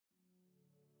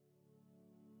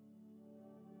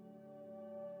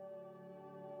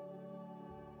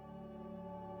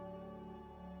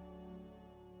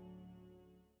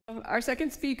Our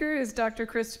second speaker is Dr.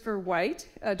 Kristopher White.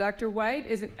 Dr. White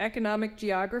is an economic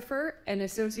geographer and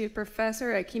associate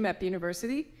professor at KIMEP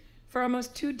University. For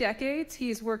almost 2 decades, he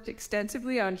has worked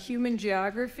extensively on human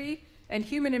geography and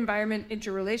human-environment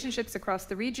interrelationships across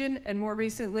the region, and more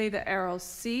recently, the Aral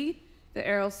Sea, the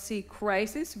Aral Sea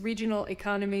crisis, regional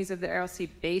economies of the Aral Sea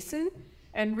basin,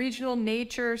 and regional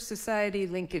nature-society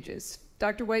linkages.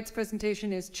 Dr. White's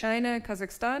presentation is China,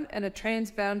 Kazakhstan, and a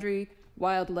transboundary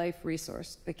wildlife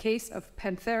resource, the case of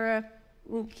Panthera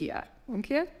uncia.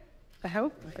 Uncia? I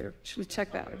hope? Should we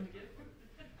check that?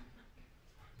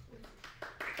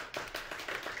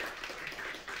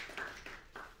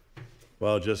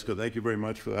 Well, Jessica, thank you very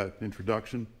much for that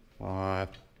introduction. Just want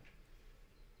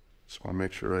to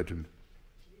make sure I can.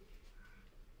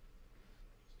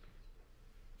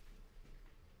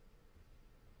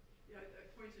 Yeah, I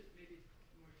pointed maybe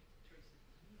more towards.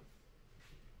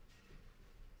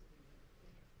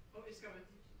 Oh, it's coming.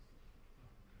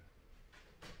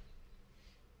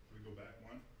 Can we go back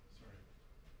one? Sorry.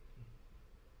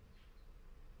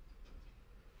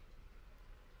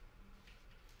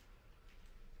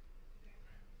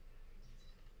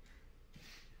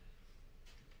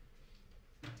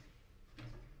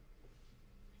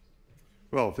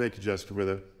 Well, thank you, Jessica,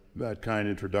 for that kind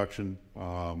introduction.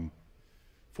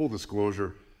 Full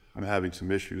disclosure, I'm having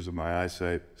some issues with my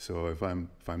eyesight, so if I'm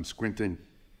squinting,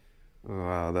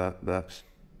 that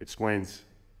explains,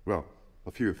 well,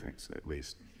 a few things at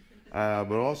least.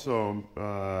 But also,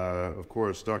 of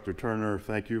course, Dr. Turner,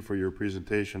 thank you for your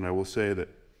presentation. I will say that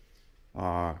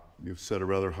you've set a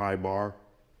rather high bar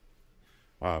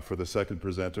for the second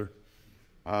presenter.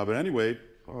 But anyway,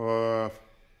 I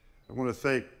want to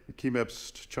thank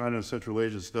KIMEP's China and Central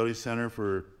Asia Studies Center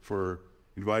for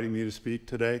inviting me to speak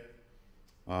today.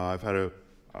 I've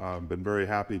been very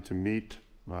happy to meet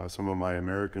some of my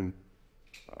American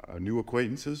new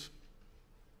acquaintances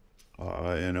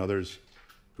and others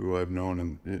who I've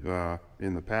known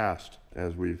in the past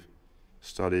as we've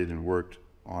studied and worked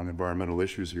on environmental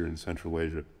issues here in Central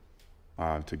Asia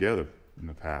together in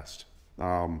the past.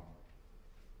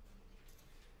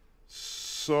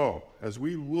 So, as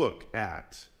we look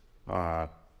at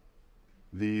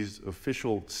these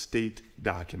official state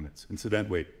documents,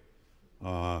 incidentally,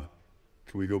 can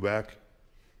we go back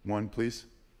one, please?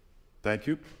 Thank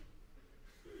you.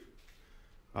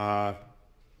 As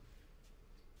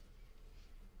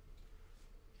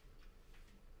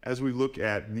we look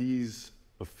at these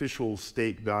official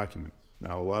state documents,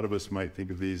 now a lot of us might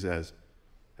think of these as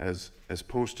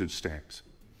postage stamps.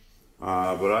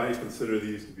 But I consider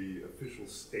these to be official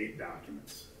state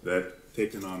documents that,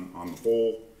 taken on the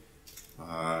whole,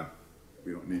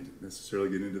 we don't need to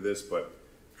necessarily get into this, but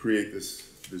create this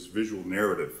visual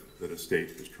narrative that a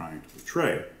state is trying to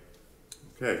portray.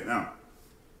 Okay, now,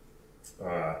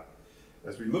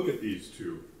 as we look at these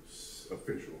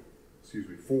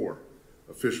four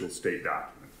official state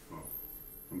documents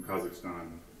from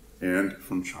Kazakhstan and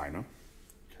from China,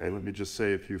 okay, let me just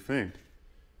say a few things.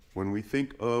 When we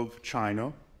think of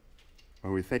China,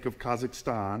 when we think of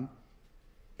Kazakhstan,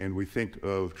 and we think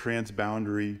of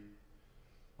transboundary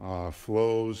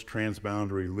flows,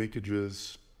 transboundary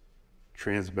linkages,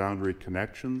 transboundary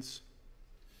connections,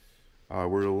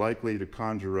 we're likely to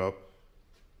conjure up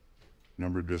a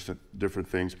number of different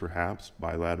things, perhaps: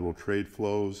 bilateral trade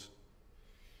flows,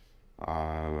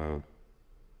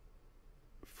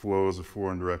 flows of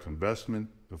foreign direct investment,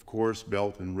 of course,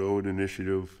 Belt and Road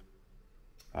Initiative,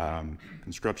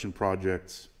 construction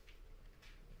projects.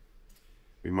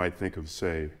 We might think of,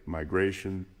 say,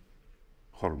 migration,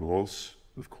 Hormuz,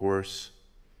 of course,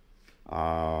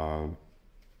 dare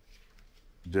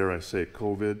I say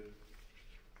COVID,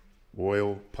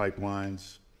 oil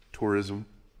pipelines, tourism.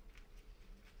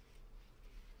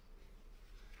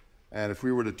 And if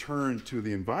we were to turn to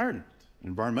the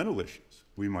environmental issues,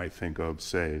 we might think of,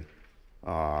 say,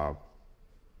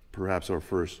 perhaps our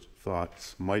first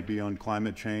thoughts might be on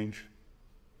climate change.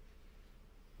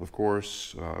 Of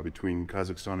course, between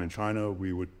Kazakhstan and China,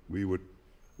 we would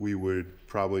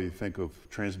probably think of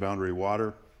transboundary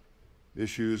water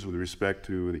issues with respect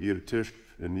to the Irtysh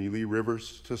and Nili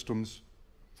rivers systems.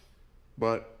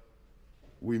 But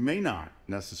we may not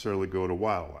necessarily go to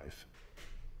wildlife.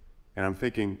 And I'm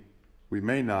thinking we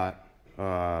may not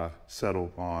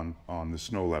settle on the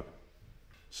snow leopard.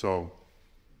 So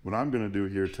what I'm going to do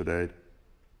here today,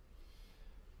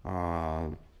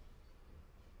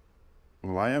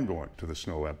 well, I am going to the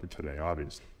snow leopard today,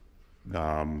 obviously.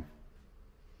 The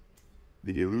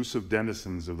elusive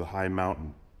denizens of the high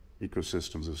mountain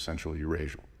ecosystems of Central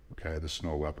Eurasia, okay, the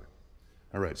snow leopard.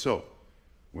 All right, so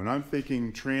when I'm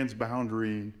thinking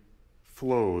transboundary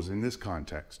flows in this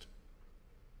context.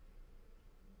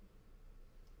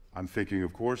 I'm thinking,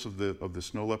 of course, of the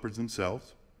snow leopards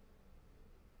themselves.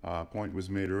 Point was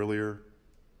made earlier.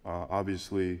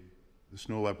 Obviously, the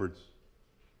snow leopards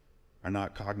are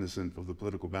not cognizant of the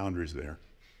political boundaries there.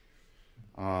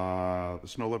 The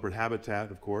snow leopard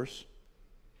habitat, of course,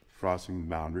 crossing the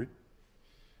boundary.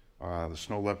 The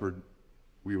snow leopard,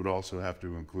 we would also have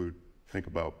to think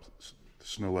about the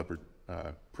snow leopard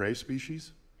prey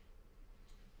species,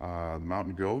 the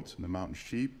mountain goats and the mountain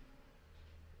sheep,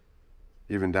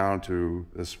 even down to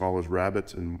as small as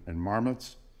rabbits and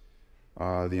marmots.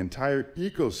 The entire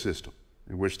ecosystem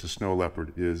in which the snow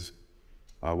leopard is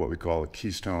what we call a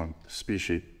keystone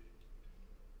species.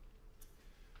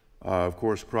 Of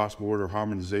course, cross-border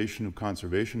harmonization of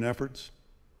conservation efforts.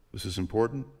 This is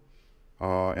important.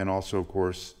 And also, of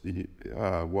course,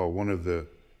 one of the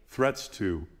threats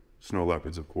to snow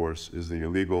leopards, of course, is the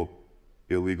illegal,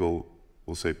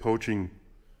 we'll say, poaching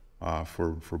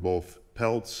for both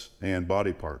pelts and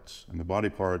body parts. And the body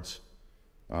parts,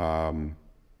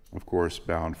 of course,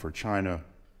 bound for China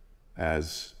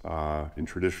as in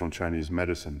traditional Chinese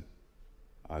medicine,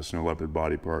 snow leopard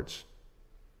body parts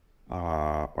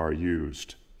are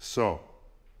used. So,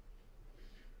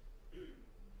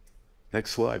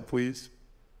 next slide, please.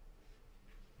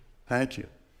 Thank you.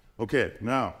 Okay,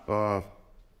 now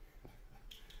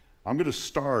I'm going to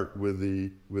start with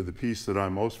the piece that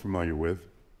I'm most familiar with.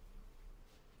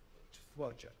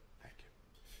 Thank you.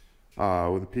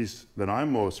 With the piece that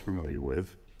I'm most familiar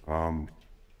with,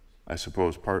 I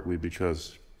suppose partly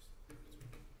because.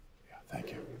 Yeah,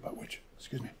 thank you. But which?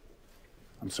 Excuse me.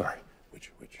 I'm sorry.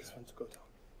 Which? This one to go down.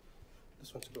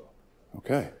 This one to go up.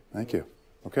 Okay, thank you.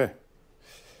 Okay.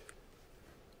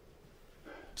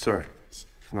 Sorry.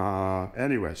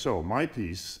 Anyway, so my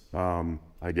piece,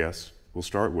 I guess, we'll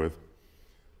start with.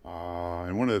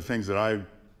 And one of the things that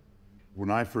when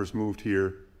I first moved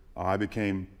here, I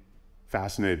became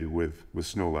fascinated with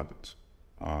snow leopards.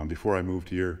 Before I moved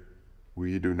here,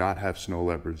 we do not have snow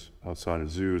leopards outside of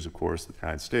zoos, of course, in the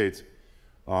United States.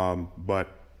 But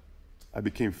I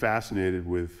became fascinated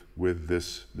with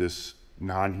this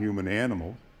non-human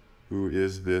animal,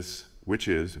 which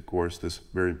is, of course, this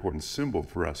very important symbol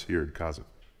for us here in Kazakhstan.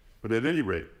 But at any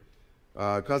rate,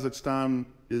 Kazakhstan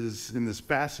is in this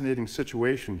fascinating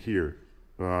situation here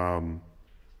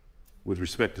with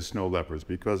respect to snow leopards,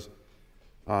 because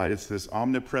it's this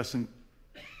omnipresent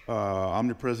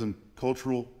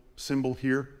cultural symbol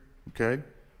here, okay?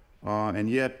 And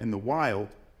yet in the wild,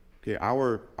 okay,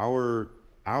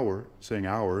 saying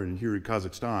our, and here in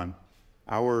Kazakhstan,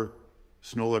 our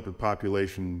snow leopard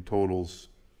population totals,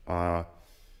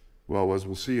 well, as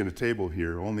we'll see in a table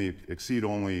here, exceed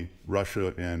only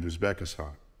Russia and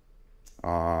Uzbekistan.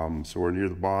 So we're near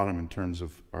the bottom in terms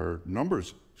of our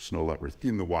numbers of snow leopards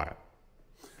in the wild.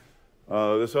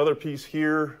 This other piece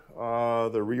here,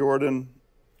 the Riordan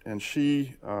and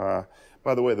she,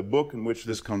 by the way, the book in which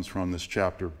this comes from, this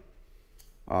chapter,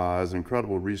 is an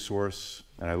incredible resource,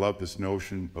 and I love this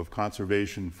notion of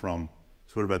conservation from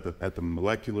sort of at the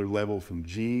molecular level, from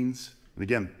genes. And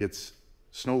again, it's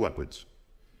snow leopards,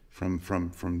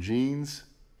 from genes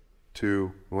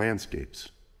to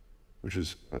landscapes, which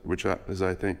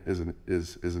I think is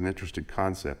an interesting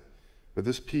concept. But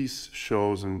this piece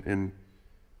shows, among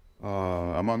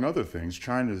other things,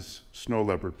 China's snow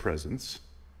leopard presence,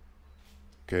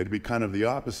 okay, to be kind of the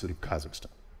opposite of Kazakhstan,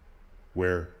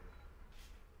 where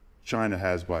China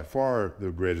has by far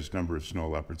the greatest number of snow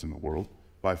leopards in the world,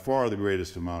 by far the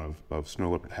greatest amount of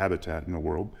snow leopard habitat in the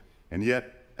world, and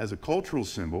yet, as a cultural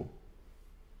symbol,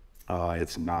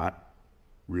 it's not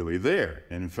really there.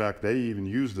 And in fact, they even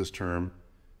use this term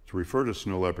to refer to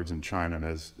snow leopards in China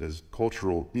as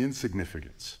cultural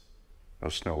insignificance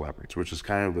of snow leopards, which is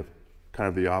kind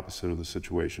of the opposite of the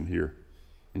situation here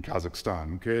in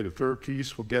Kazakhstan. Okay, the third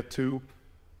piece we'll get to.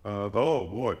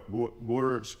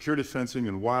 Border security fencing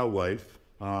and wildlife.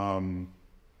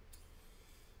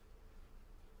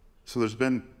 So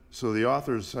the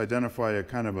authors identify a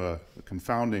kind of a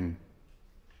confounding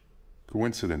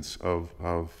coincidence of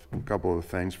a couple of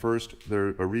things. First,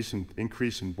 there's a recent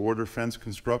increase in border fence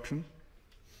construction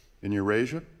in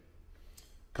Eurasia.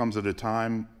 Comes at a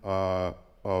time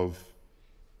of,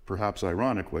 perhaps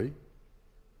ironically,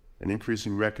 an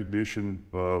increasing recognition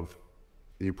of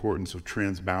the importance of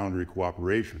transboundary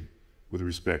cooperation with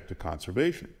respect to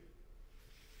conservation.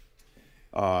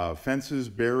 Fences,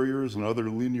 barriers, and other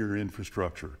linear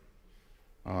infrastructure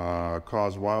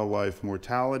cause wildlife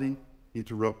mortality,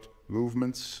 interrupt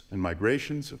movements and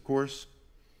migrations, of course,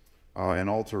 and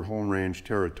alter home range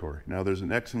territory. Now, there's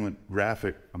an excellent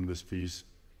graphic on this piece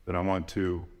that I want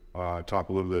to talk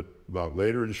a little bit about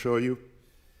later and show you.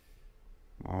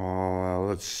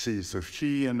 Let's see, so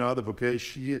she and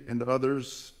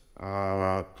others,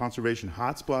 conservation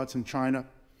hotspots in China.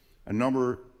 A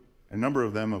number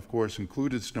of them, of course,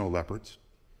 included snow leopards.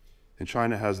 And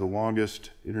China has the longest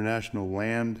international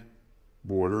land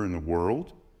border in the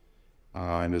world,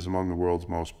 and is among the world's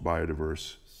most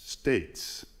biodiverse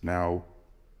states. Now,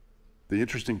 the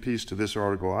interesting piece to this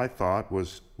article, I thought,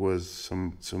 was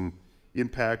some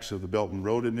impacts of the Belt and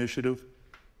Road Initiative,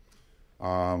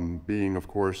 being, of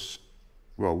course,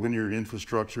 well, linear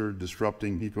infrastructure,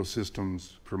 disrupting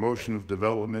ecosystems, promotion of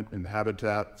development and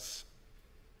habitats,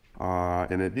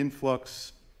 and an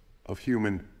influx of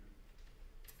human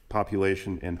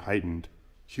population and heightened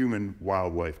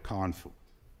human-wildlife conflict.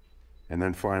 And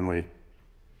then finally,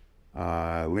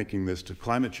 linking this to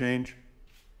climate change.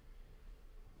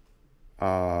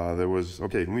 There was,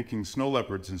 linking snow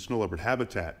leopards and snow leopard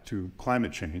habitat to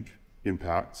climate change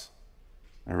impacts.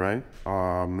 All right,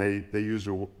 they used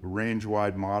a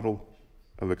range-wide model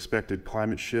of expected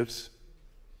climate shifts,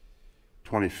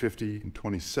 2050 and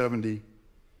 2070,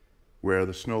 where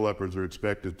the snow leopards are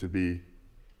expected to be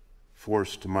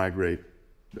forced to migrate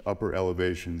to upper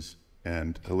elevations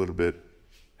and a little bit,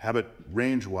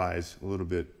 range-wise, a little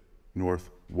bit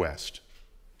northwest.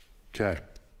 Okay.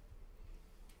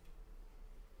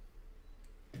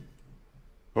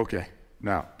 Okay,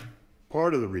 now,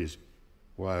 part of the reason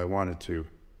why I wanted to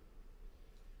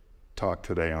talk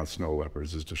today on snow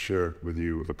leopards is to share with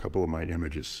you a couple of my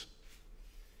images.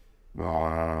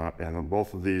 And on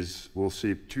both of these, we'll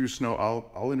see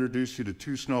I'll introduce you to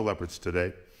two snow leopards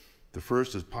today. The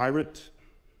first is Pirate.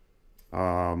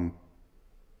 I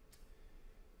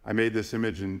made this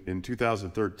image in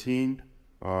 2013.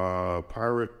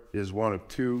 Pirate is one of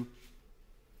two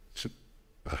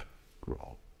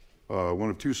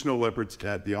snow leopards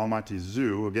at the Almaty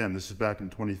Zoo. Again, this is back in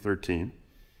 2013.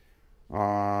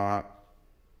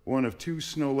 One of two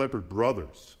snow leopard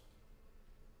brothers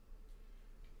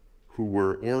who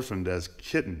were orphaned as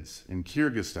kittens in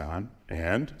Kyrgyzstan,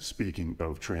 and speaking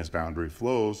of transboundary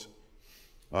flows,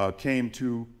 came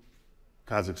to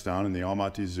Kazakhstan in the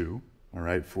Almaty Zoo, all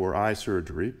right, for eye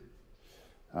surgery.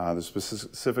 The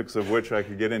specifics of which I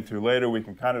could get into later. We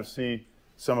can kind of see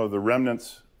some of the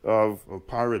remnants of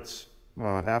Pirate's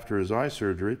after his eye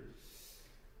surgery.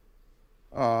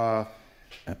 We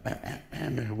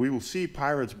will see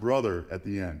Pirate's brother at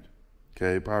the end.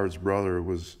 Okay, Pirate's brother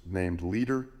was named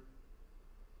Leader.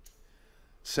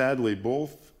 Sadly,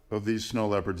 both of these snow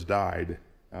leopards died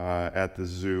at the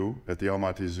zoo, at the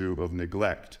Almaty Zoo, of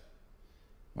neglect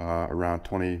around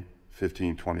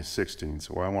 2015, 2016.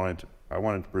 So I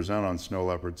wanted to present on snow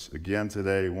leopards again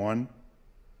today. One,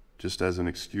 just as an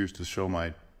excuse to show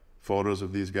my photos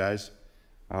of these guys,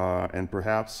 and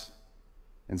perhaps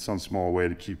in some small way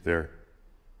to keep their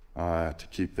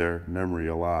memory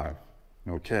alive.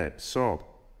 Okay, so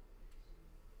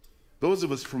those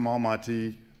of us from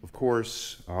Almaty, of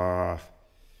course, or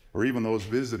even those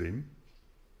visiting,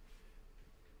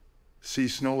 see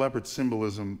snow leopard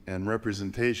symbolism and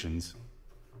representations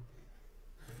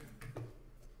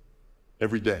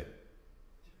every day.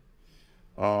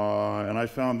 And I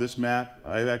found this map.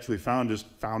 I actually found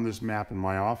this map in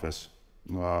my office,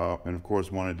 and of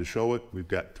course wanted to show it. We've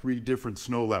got 3 different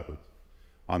snow leopards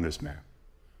on this map.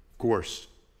 Of course,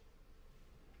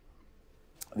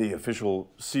 the official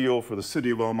seal for the city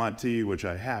of Almaty, which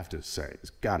I have to say has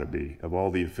got to be, of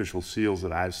all the official seals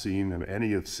that I've seen of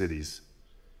any of the cities,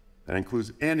 that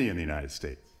includes any in the United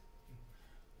States,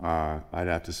 I'd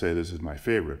have to say this is my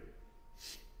favorite.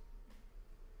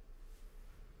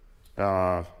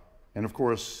 And of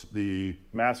course, the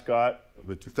mascot of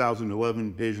the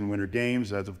 2011 Asian Winter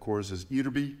Games, that of course is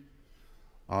Irbi.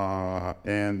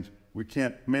 And we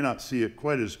may not see it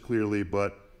quite as clearly,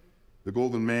 but the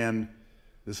Golden Man,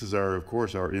 this is of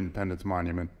course our Independence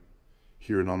Monument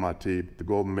here in Almaty. The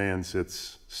Golden Man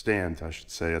stands, I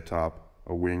should say, atop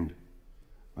a winged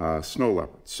snow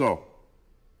leopard. So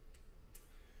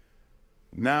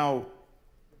now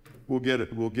we'll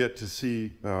get to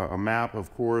see a map,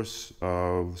 of course,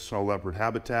 of snow leopard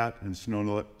habitat and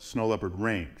snow leopard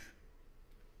range.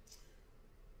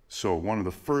 So one of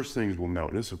the first things we'll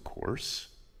notice, of course,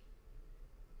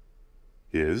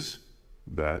 is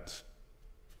that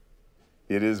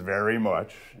it is very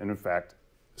much, and in fact,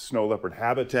 snow leopard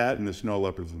habitat and the snow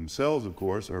leopards themselves, of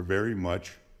course, are very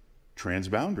much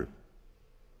transboundary.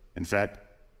 In fact,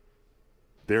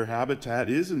 their habitat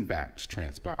is in fact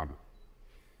transboundary.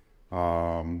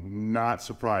 Not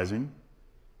surprising,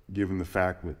 given the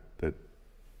fact that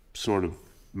sort of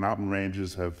mountain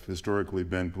ranges have historically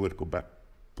been political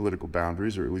political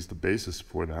boundaries, or at least the basis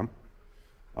for them.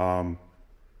 But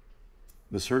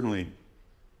certainly,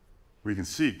 we can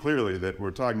see clearly that we're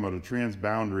talking about a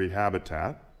transboundary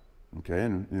habitat, okay,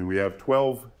 and we have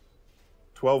 12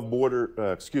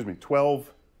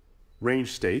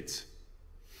 range states.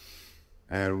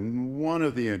 And one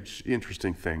of the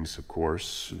interesting things, of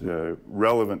course,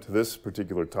 relevant to this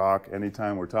particular talk,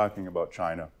 anytime we're talking about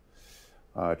China,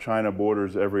 China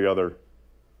borders every other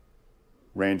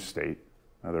range state.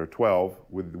 Now there are 12,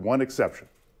 with one exception,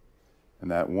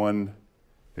 and that one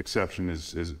exception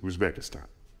is Uzbekistan.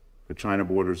 But China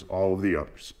borders all of the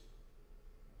others,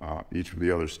 each of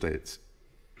the other states,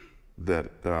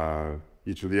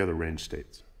 each of the other range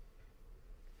states.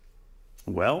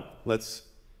 Well,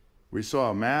 we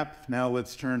saw a map, now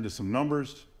let's turn to some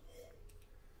numbers.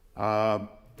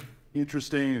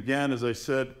 Interesting, again, as I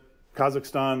said,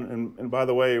 Kazakhstan, and by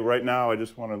the way, right now I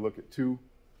just want to look at two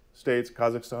states,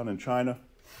 Kazakhstan and China.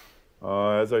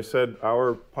 As I said,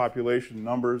 our population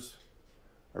numbers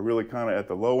are really kind of at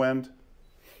the low end,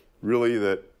 really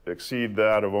that exceed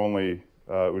that of only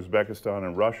Uzbekistan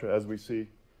and Russia, as we see.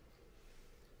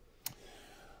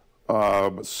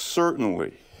 But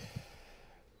certainly,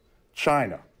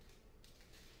 China.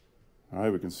 All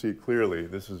right, we can see clearly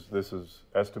this is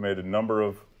estimated number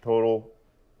of total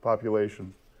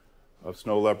population of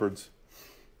snow leopards.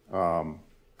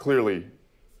 Clearly,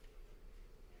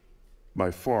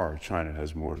 by far, China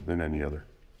has more than any other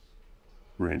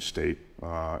range state,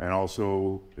 and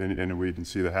also, and we can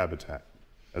see the habitat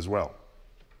as well.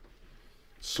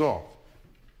 So,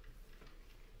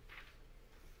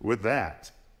 with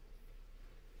that,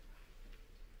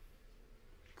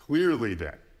 clearly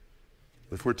then,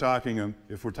 if we're talking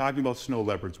about snow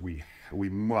leopards, we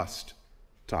must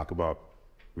talk about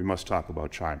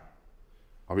China.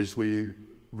 Obviously,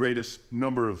 greatest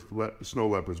number of snow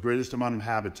leopards, greatest amount of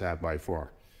habitat by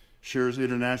far, shares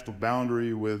international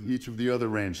boundary with each of the other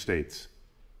range states,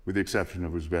 with the exception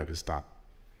of Uzbekistan.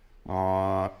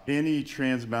 Any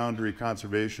transboundary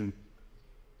conservation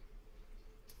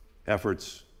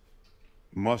efforts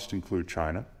must include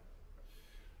China.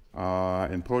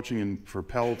 And poaching for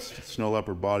pelts, snow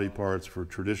leopard body parts for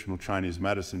traditional Chinese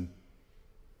medicine,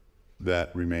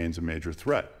 that remains a major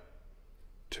threat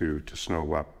to snow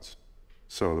leopards.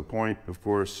 So the point, of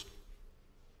course,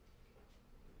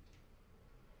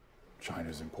 China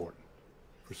is important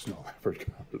for snow leopard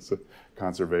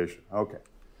conservation. Okay.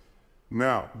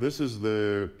 Now, this is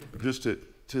just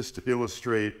to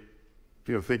illustrate,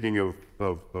 thinking of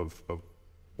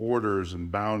borders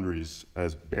and boundaries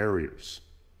as barriers.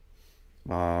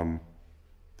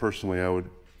 Personally, I would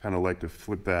kind of like to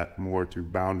flip that more to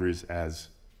boundaries as,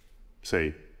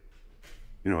 say,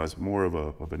 as more of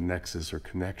a nexus or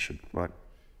connection. But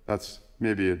that's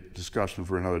maybe a discussion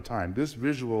for another time. This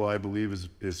visual, I believe,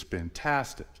 is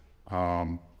fantastic.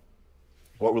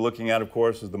 What we're looking at, of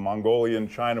course, is the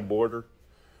Mongolian-China border,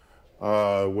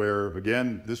 where,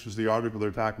 again, this was the article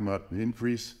they're talking about, the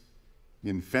increase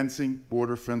in fencing,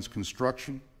 border fence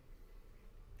construction.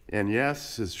 And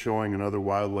yes, it's showing another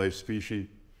wildlife species,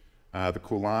 the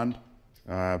kulan,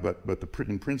 but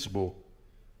in principle,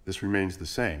 this remains the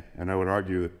same. And I would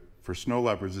argue that for snow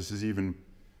leopards, this is even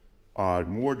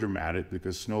more dramatic,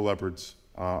 because snow leopards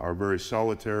are very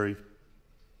solitary,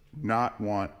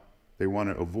 they want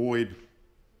to avoid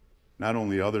not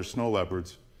only other snow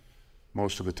leopards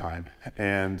most of the time,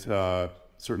 and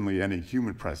certainly any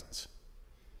human presence.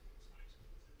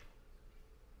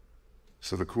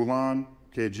 So the kulan,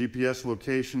 okay, GPS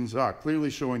locations,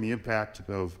 clearly showing the impact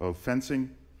of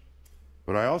fencing,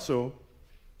 but I also,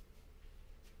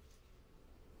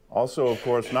 of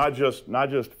course, not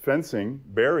just fencing,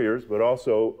 barriers, but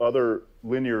also other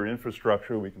linear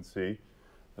infrastructure we can see.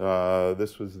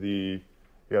 This was the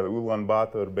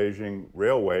Ulaanbaatar-Beijing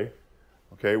Railway,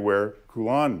 okay, where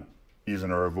kulan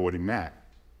even are avoiding that.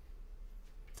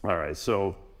 All right,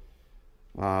 so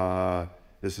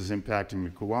this is impacting the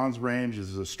kulan's range. This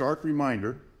is a stark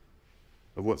reminder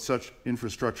of what such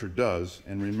infrastructure does,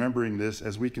 and remembering this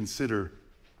as we consider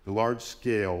the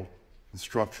large-scale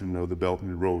construction of the Belt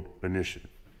and Road Initiative.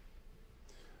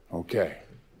 Okay.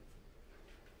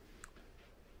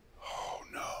 Oh,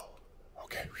 no.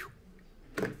 Okay.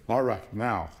 All right,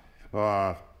 now,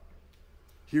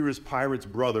 here is Pirate's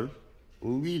brother,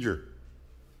 Leader.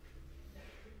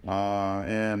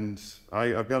 And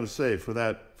I've got to say, for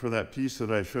that piece that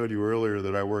I showed you earlier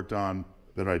that I worked on,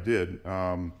 that I did,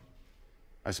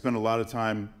 I spent a lot of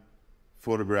time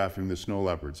photographing the snow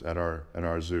leopards at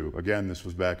our zoo. Again, this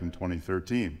was back in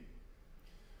 2013.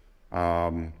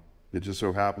 It just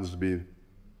so happens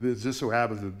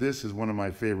that this is one of my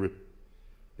favorite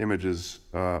images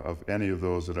of any of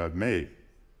those that I've made.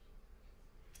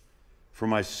 For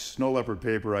my snow leopard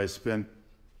paper, I spent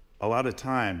a lot of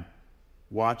time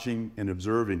watching and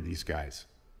observing these guys,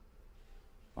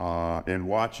 and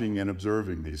watching and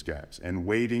observing these guys, and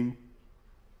waiting,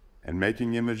 and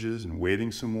making images, and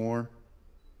waiting some more.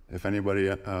 If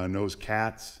anybody knows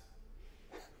cats,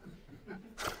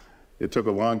 it took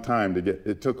a long time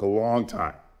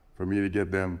for me to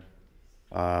get them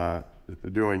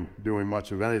doing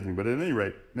much of anything. But at any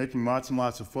rate, making lots and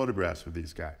lots of photographs of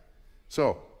these guys.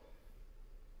 So,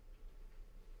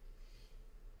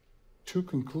 to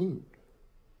conclude,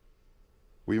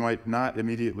 we might not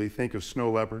immediately think of snow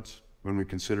leopards when we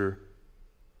consider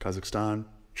Kazakhstan,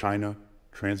 China,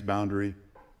 transboundary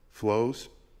flows.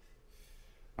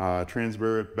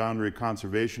 Transboundary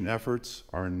conservation efforts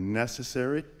are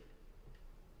necessary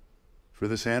for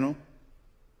this animal,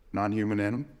 non-human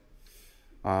animal,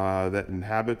 that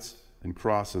inhabits and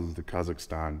crosses the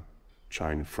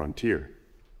Kazakhstan-China frontier.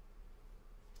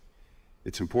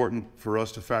 It's important for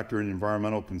us to factor in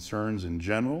environmental concerns in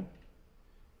general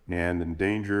and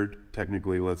endangered,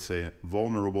 technically, let's say,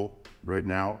 vulnerable right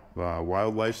now,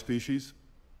 wildlife species,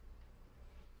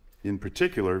 in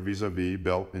particular vis-a-vis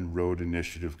Belt and Road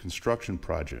Initiative construction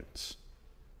projects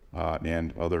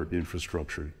and other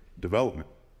infrastructure development.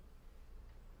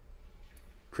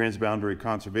 Transboundary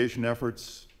conservation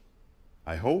efforts,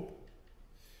 I hope,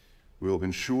 will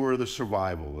ensure the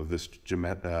survival of this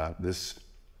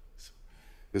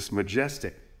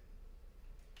majestic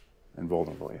and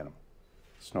vulnerable animal,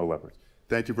 snow leopards.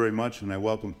 Thank you very much, and I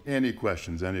welcome any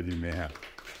questions any of you may have.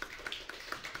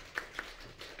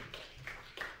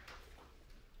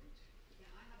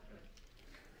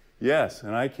 Yes,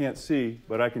 and I can't see,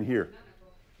 but I can hear.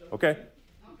 Okay. Can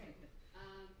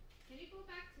you go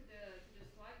back to the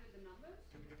slide with the numbers?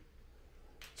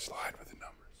 Slide with the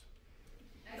numbers.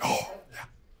 Oh, yeah.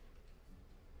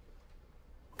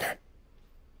 Okay.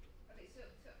 Okay, so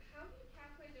how do you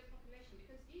calculate the population?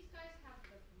 Because these guys have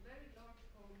a very large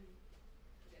home,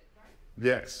 right?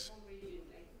 Yes.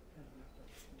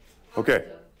 Okay.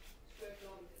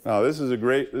 Now this is a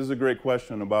great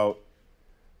question about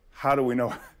how do we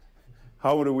know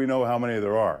how many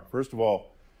there are? First of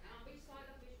all, On which side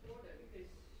of which border? Because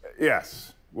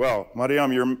yes. Well,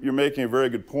 Mariam, you're making a very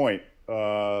good point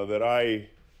that I,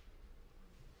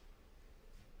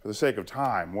 for the sake of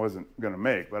time, wasn't going to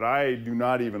make. But I do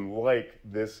not even like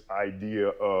this idea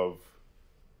of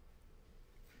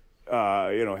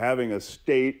having a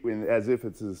state as if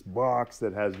it's this box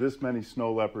that has this many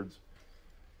snow leopards,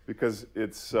 because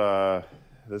it's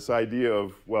this idea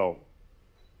of, well,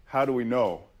 how do we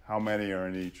know how many are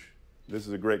in each? This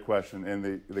is a great question, and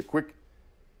the quick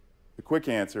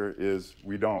answer is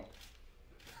we don't.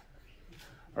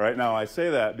 All right, now I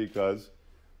say that because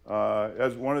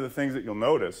as one of the things that you'll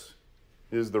notice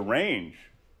is the range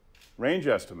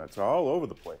estimates are all over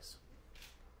the place.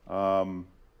 Some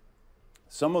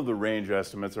of the range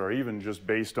estimates are even just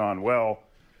based on, well,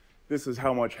 this is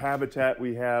how much habitat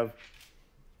we have,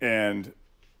 and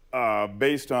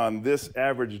based on this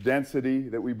average density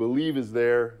that we believe is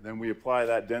there, then we apply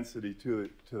that density to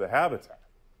the habitat.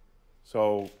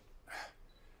 So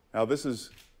now this is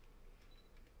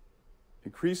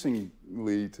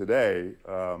increasingly today,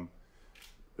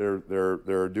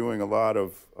 they're doing a lot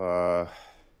of, well,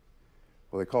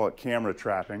 they call it camera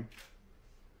trapping.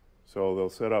 So they'll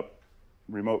set up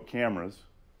remote cameras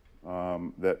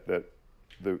that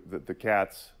the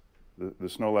cats, the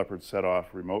snow leopards set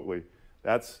off remotely.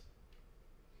 That's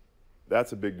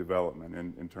a big development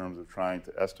in terms of trying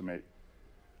to estimate.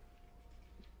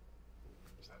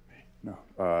 Is that me? No,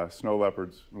 snow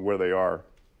leopards and where they are.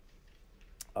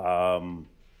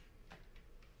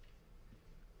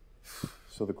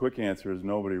 So the quick answer is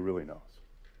nobody really knows.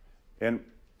 And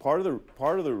part of the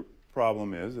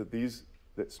problem is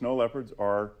that snow leopards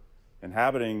are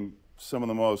inhabiting some of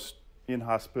the most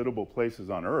inhospitable places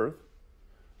on Earth.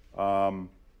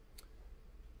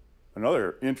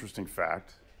 Another interesting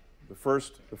fact, the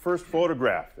first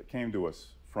photograph that came to us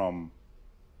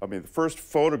the first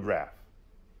photograph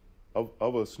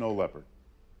of a snow leopard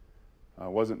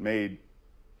wasn't made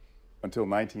until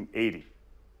 1980.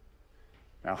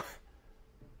 Now,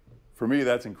 for me,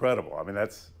 that's incredible. I mean,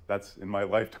 that's in my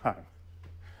lifetime.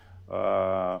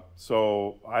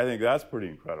 So I think that's pretty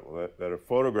incredible that a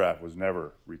photograph was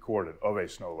never recorded of a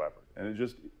snow leopard. And it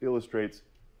just illustrates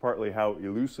partly how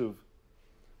elusive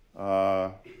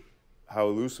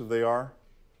they are.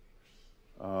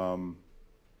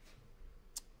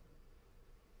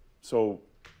 So,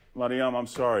 Mariam, I'm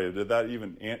sorry, did that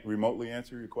even remotely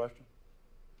answer your question?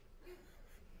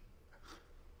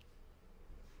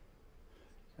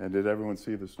 And did everyone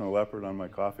see the snow leopard on my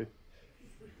coffee?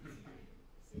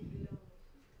 Did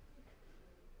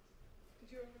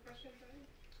you have a question, Brian?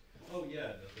 Oh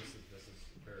yeah, no, this is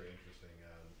very interesting.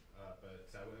 But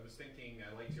I was thinking,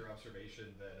 I liked your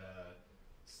observation that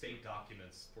state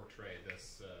documents portray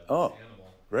this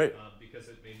animal. Great.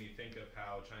 Because it made me think of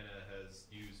how China has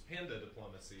used panda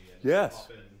diplomacy and Yes.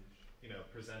 often,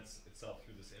 presents itself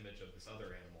through this image of this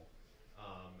other animal.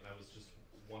 And I was just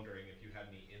wondering if you had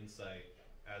any insight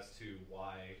as to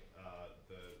why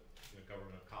the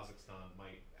government of Kazakhstan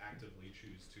might actively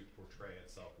choose to portray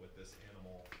itself with this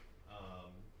animal,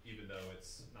 even though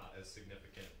it's not as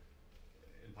significant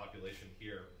in population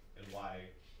here, and why,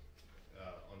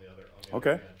 on the other hand,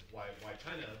 why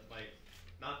China might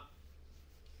not,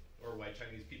 or why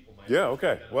Chinese people might not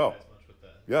identify as much with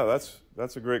that. Yeah,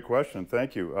 that's a great question.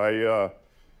 Thank you.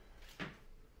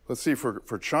 Let's see,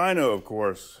 for China, of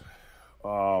course,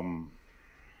 I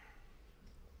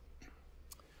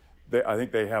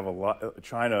think they have a lot.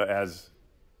 China, as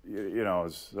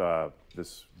is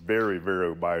this very,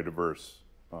 very biodiverse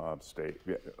state.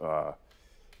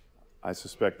 I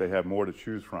suspect they have more to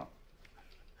choose from.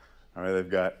 All right, they've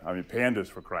got, pandas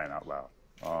for crying out loud,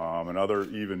 and other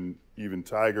even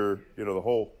tiger. The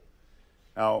whole.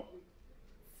 Now,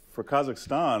 for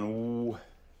Kazakhstan,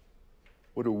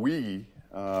 what do we?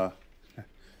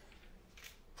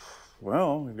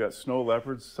 Well, we've got snow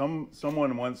leopards.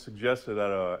 Someone once suggested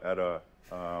at a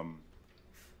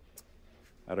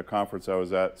conference I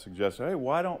was at, suggested, hey,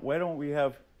 why don't we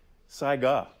have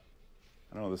saiga?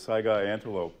 I don't know, the saiga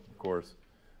antelope, of course.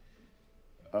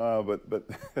 But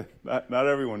not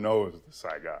everyone knows the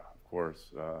saiga, of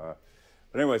course. But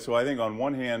anyway, so I think on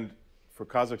one hand, for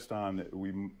Kazakhstan,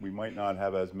 we might not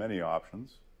have as many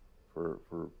options for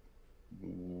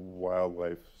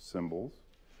wildlife symbols.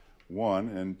 One,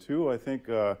 and two, I think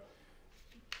the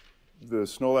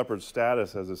snow leopard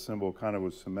status as a symbol kind of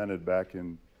was cemented back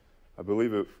in, I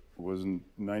believe it was in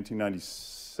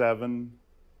 1997.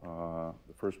 The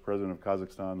first president of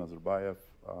Kazakhstan, Nazarbayev,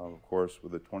 of course,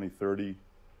 with the 2030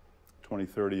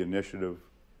 initiative.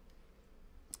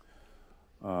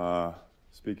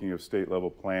 Speaking of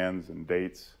state-level plans and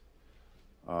dates,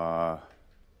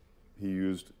 he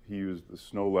used the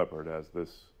snow leopard as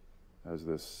this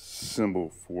symbol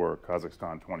for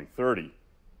Kazakhstan 2030,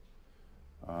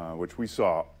 which we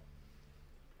saw,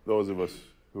 those of us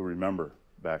who remember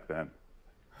back then,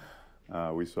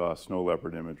 we saw snow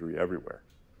leopard imagery everywhere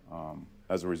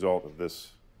as a result of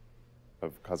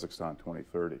Kazakhstan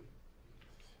 2030.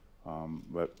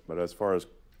 But as far as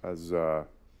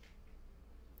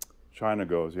China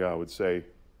goes, yeah, I would say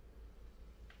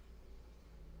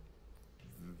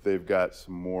they've got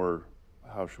some more,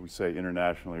 how should we say,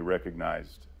 internationally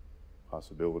recognized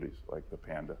possibilities, like the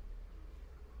panda.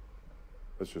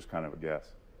 That's just kind of a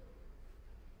guess.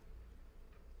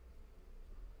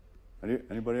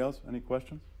 Anybody else? Any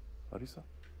questions? Larissa?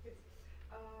 Yes.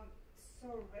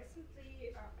 So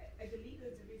recently, I believe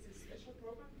that there is a special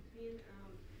program between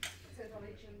Central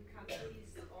Asian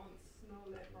countries on snow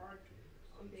leopard,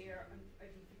 on their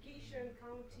identification,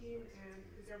 counting, and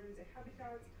preserving the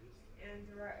habitats. And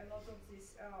there are a lot of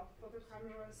these photo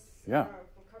cameras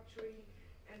for capturing.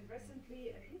 And recently,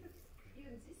 I think that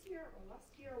even this year or last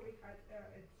year, we had a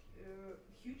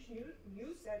huge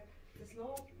news that the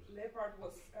snow leopard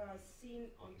was seen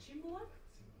on Chimbola,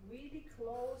 really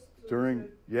close to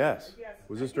yes.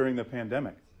 Was this during the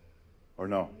pandemic? Or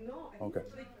no? No, I think it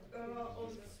was like on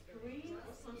the spring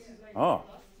or something like that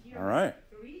last year. All right.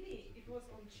 Really, it was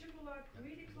on Chimbola,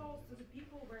 really close to the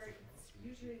people where it's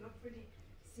usually not really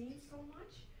seen so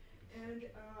much. And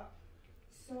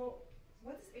so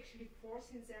what is actually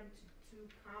forcing them to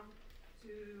come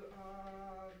to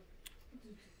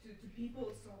people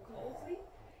so closely,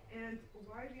 and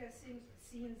why we are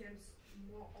seeing them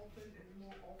more often and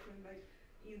more often, like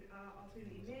in up in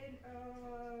Imen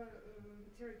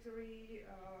territory,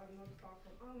 not far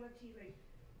from Almaty, like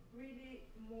really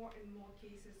more and more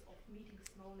cases of meeting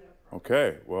snow leopard.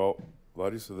 Okay, well,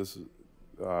 Larissa, this is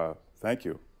thank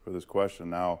you for this question.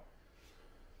 Now,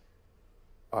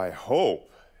 I hope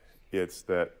it's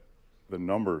that the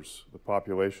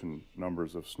population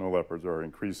numbers of snow leopards are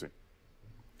increasing.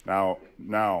 Now,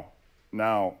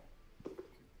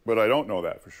 but I don't know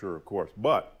that for sure, of course.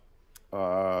 But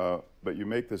you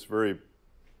make this very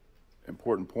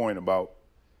important point about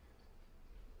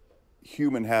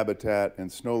human habitat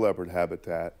and snow leopard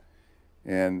habitat,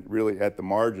 and really at the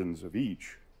margins of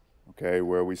each, okay,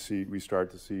 where we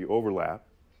start to see overlap.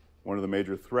 One of the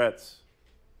major threats,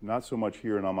 not so much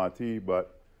here in Almaty,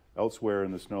 but elsewhere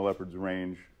in the snow leopard's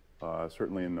range,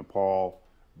 certainly in Nepal,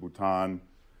 Bhutan,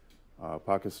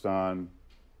 Pakistan,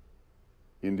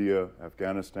 India,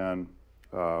 Afghanistan,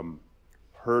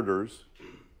 herders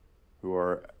who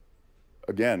are,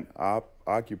 again,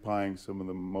 occupying some of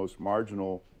the most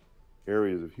marginal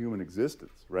areas of human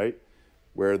existence, right?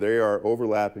 Where they are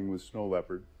overlapping with snow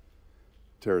leopard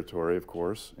territory, of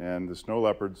course, and the snow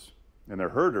leopards, and they're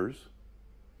herders,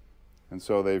 and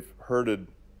so they've herded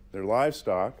their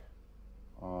livestock,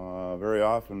 very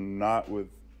often not with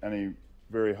any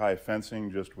very high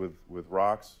fencing, just with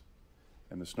rocks.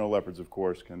 And the snow leopards, of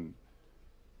course, can,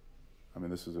 I mean,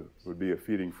 this would be a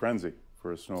feeding frenzy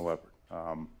for a snow leopard.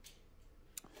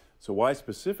 So why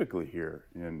specifically here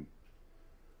in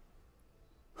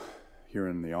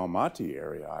the Almaty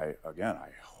area? I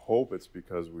hope it's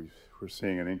because we're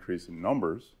seeing an increase in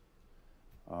numbers.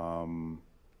 I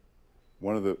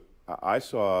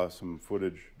saw some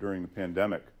footage during the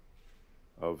pandemic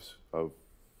of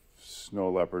snow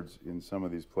leopards in some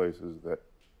of these places that,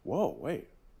 whoa, wait,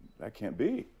 that can't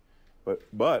be.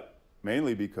 But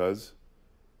mainly because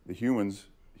the humans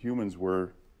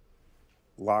were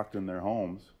locked in their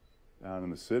homes down in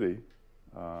the city.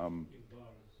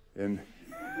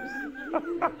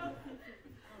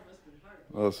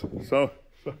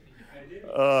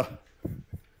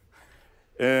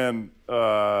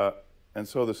 And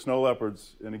so the snow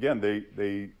leopards, and again,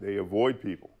 they avoid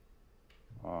people.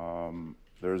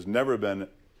 There's never been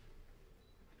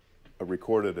a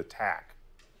recorded attack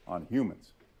on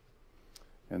humans.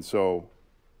 And so,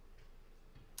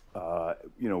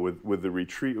 you know, with the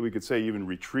retreat, we could say even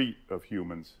retreat of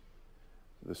humans,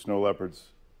 the snow leopards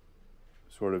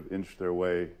sort of inch their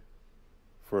way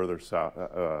further south,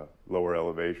 lower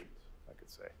elevations, I could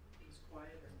say. It's quieter.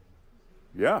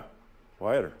 Yeah,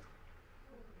 quieter.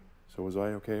 So was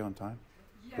I okay on time?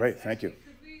 Yes, Great, thank you. Could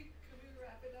we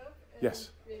wrap it up? And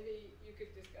Yes. maybe you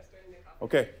could discuss during the conference.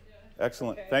 Okay, Yeah.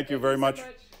 excellent. Okay, Thank you very so much. much.